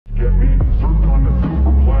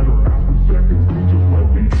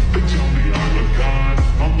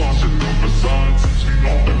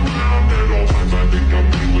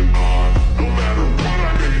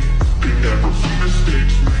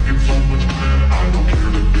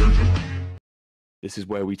This is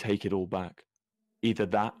where we take it all back. Either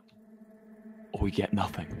that, or we get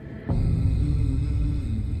nothing.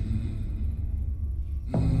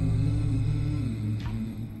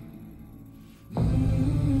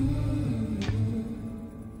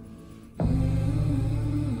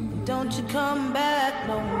 Don't you come back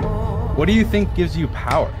no more. What do you think gives you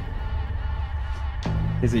power?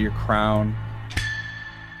 Is it your crown?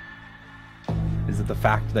 Is it the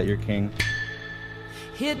fact that you're king?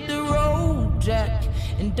 Hit the road, Jack,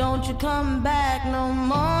 and don't you come back no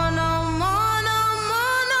more, no more, no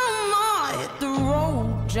more, no more. Hit the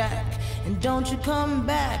road, Jack, and don't you come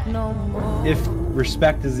back no more. If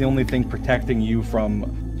respect is the only thing protecting you from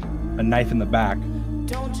a knife in the back,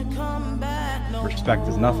 Don't you come back no respect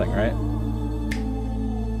is nothing, right?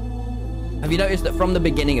 Have you noticed that from the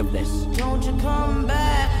beginning of this, Don't you come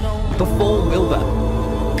back no more. before Wilbur,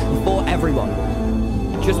 before everyone,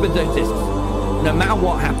 just with those discs, no matter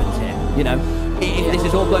what happens here, you know, if this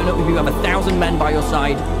is all blown up, if you have 1,000 men by your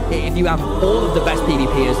side, if you have all of the best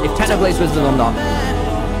PvPers, if Technoblaze was or not,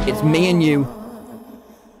 it's me and you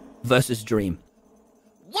versus Dream.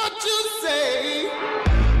 What you say?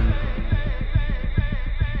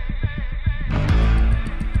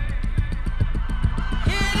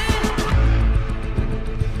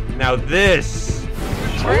 Now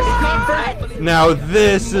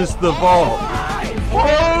this is the vault.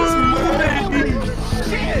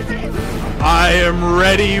 I am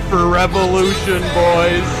ready for revolution,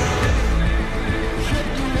 boys.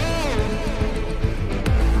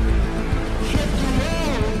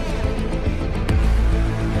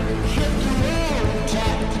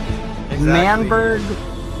 Manberg,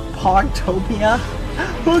 Pogtopia?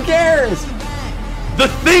 Who cares? The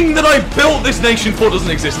thing that I built this nation for doesn't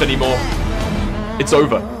exist anymore. It's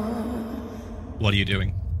over. What are you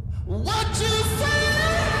doing? What you say?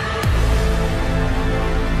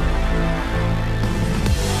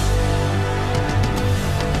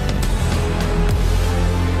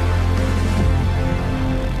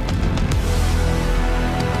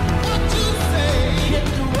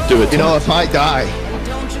 Do it. You know, if I die,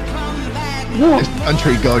 this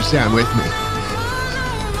country goes down with me.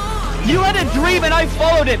 You had a dream and I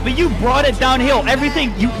followed it, but you brought it downhill.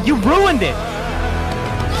 Everything, you ruined it.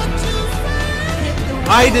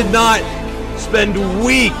 I did not spend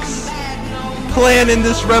weeks planning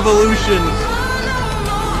this revolution,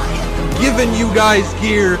 giving you guys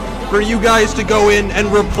gear for you guys to go in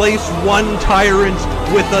and replace one tyrant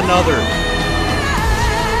with another.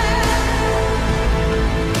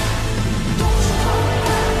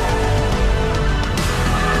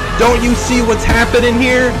 Don't you see what's happening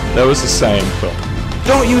here? There was a saying, Phil,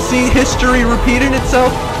 Don't you see history repeating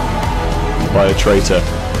itself? by a traitor.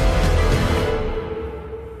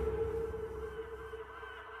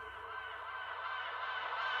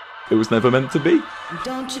 It was never meant to be.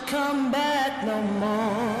 Don't you come back no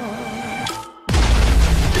more.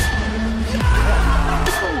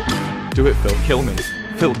 Do it, Phil. Kill me.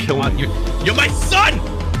 Phil, kill me. You're my son!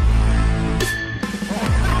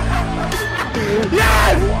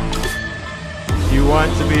 You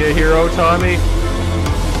want to be a hero, Tommy?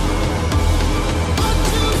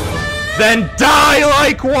 Then die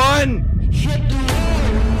like one!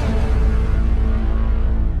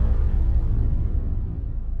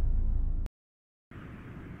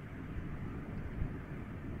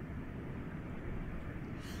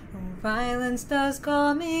 Violence does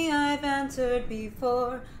call me, I've answered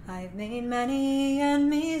before. I've made many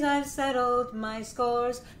enemies, I've settled my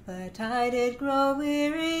scores. But I did grow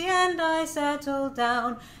weary and I settled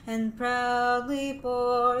down and proudly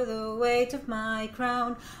bore the weight of my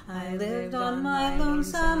crown. I lived on my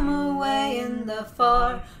lonesome away in the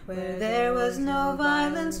far, where there was no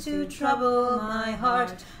violence to trouble my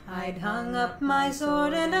heart. I'd hung up my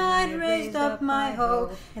sword and I'd raised up my hoe,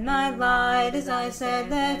 and I lied as I said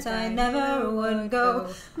that I never would go.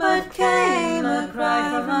 But came a cry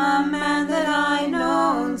from a man that I'd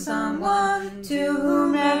known, someone to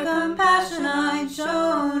whom rare compassion I'd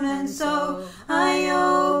shown, and so I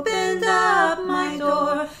opened up my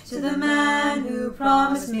door to the man who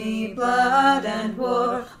promised me blood and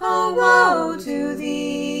war. Oh, woe to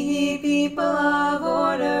thee, ye people of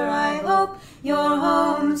order, I hope your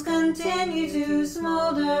homes continue to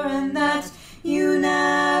smolder, and that you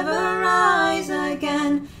never rise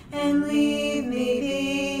again and leave me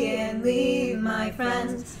be and leave my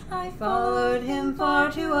friends. I followed him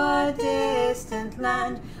far to a distant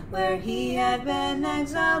land, where he had been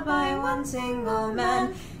exiled by one single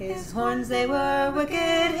man. His horns they were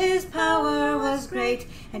wicked, his power was great,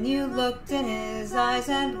 and you looked in his eyes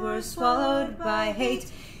and were swallowed by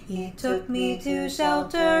hate. He took me to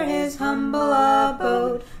shelter his humble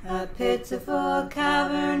abode, a pitiful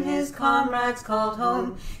cavern his comrades called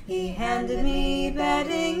home. He handed me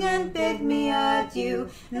bedding and bid me adieu,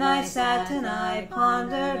 and I sat and I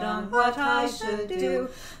pondered on what I should do.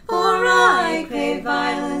 For I crave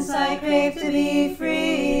violence, I crave to be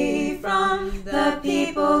free from the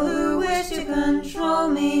people who wish to control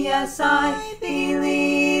me. Yes, I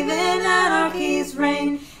believe in anarchy's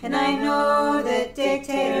reign, and I know that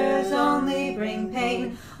dictators only bring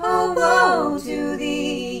pain. Oh, woe to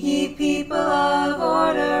thee, ye people of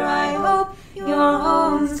order. I hope your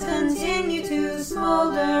homes continue to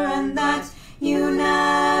smolder, and that you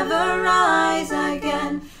never rise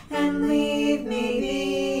again, and leave me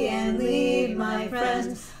be, and leave my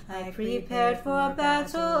friends. I prepared for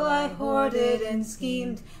battle, I hoarded and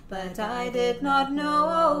schemed, but I did not know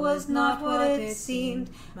all was not what it seemed.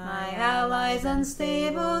 My allies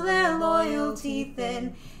unstable, their loyalty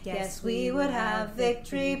thin. Yes, we would have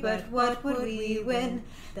victory, but what would we win?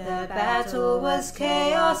 The battle was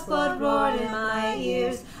chaos, blood roared in my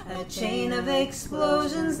ears. A chain of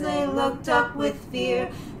explosions, they looked up with fear.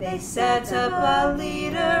 They set up a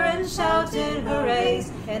leader and shouted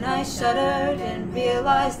hoorays, and I shuddered and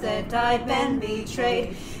realized that I'd been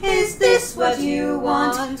betrayed. Is this what you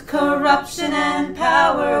want? Corruption and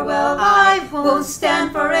power? Well, I won't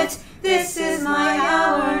stand for it. This is my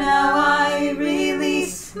hour, now I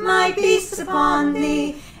release my beasts upon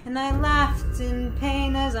thee. And I laughed in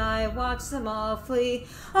pain as I watched them all flee.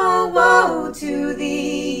 Oh, woe to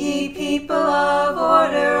thee, ye people of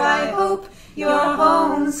order. I hope your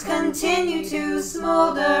homes continue to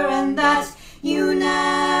smolder, and that you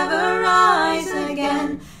never rise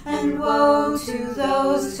again. And woe to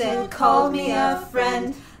those that called me a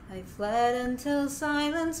friend. I fled until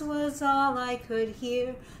silence was all I could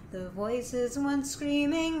hear. The voices once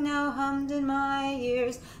screaming now hummed in my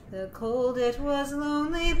ears. The cold, it was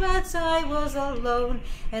lonely, but I was alone,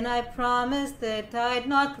 and I promised that I'd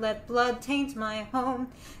not let blood taint my home.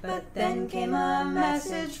 But then came a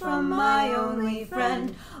message from my only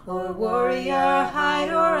friend, or warrior, hide,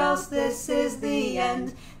 or else this is the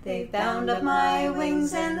end. They bound up my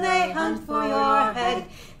wings and they hunt for your head.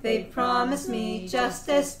 They promise me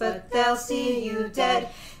justice, but they'll see you dead.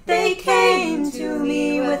 They came to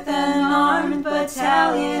me with an armed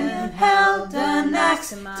battalion and held an axe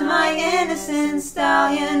to my innocent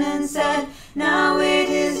stallion and said, now it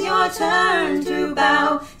is your turn to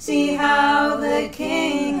bow. See how the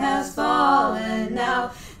king has fallen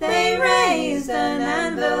now. They raised an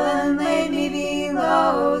anvil and laid me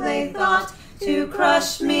below. They thought to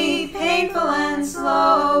crush me painful and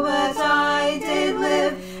slow, but I did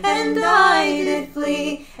live and I did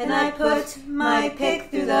flee, and I put my pick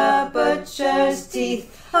through the butcher's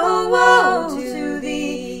teeth. Oh, woe to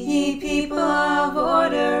thee, ye people of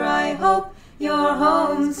order. I hope your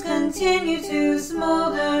homes continue to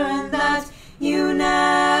smolder, and that you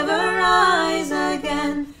never rise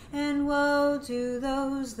again. And woe to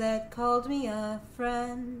those that called me a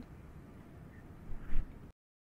friend.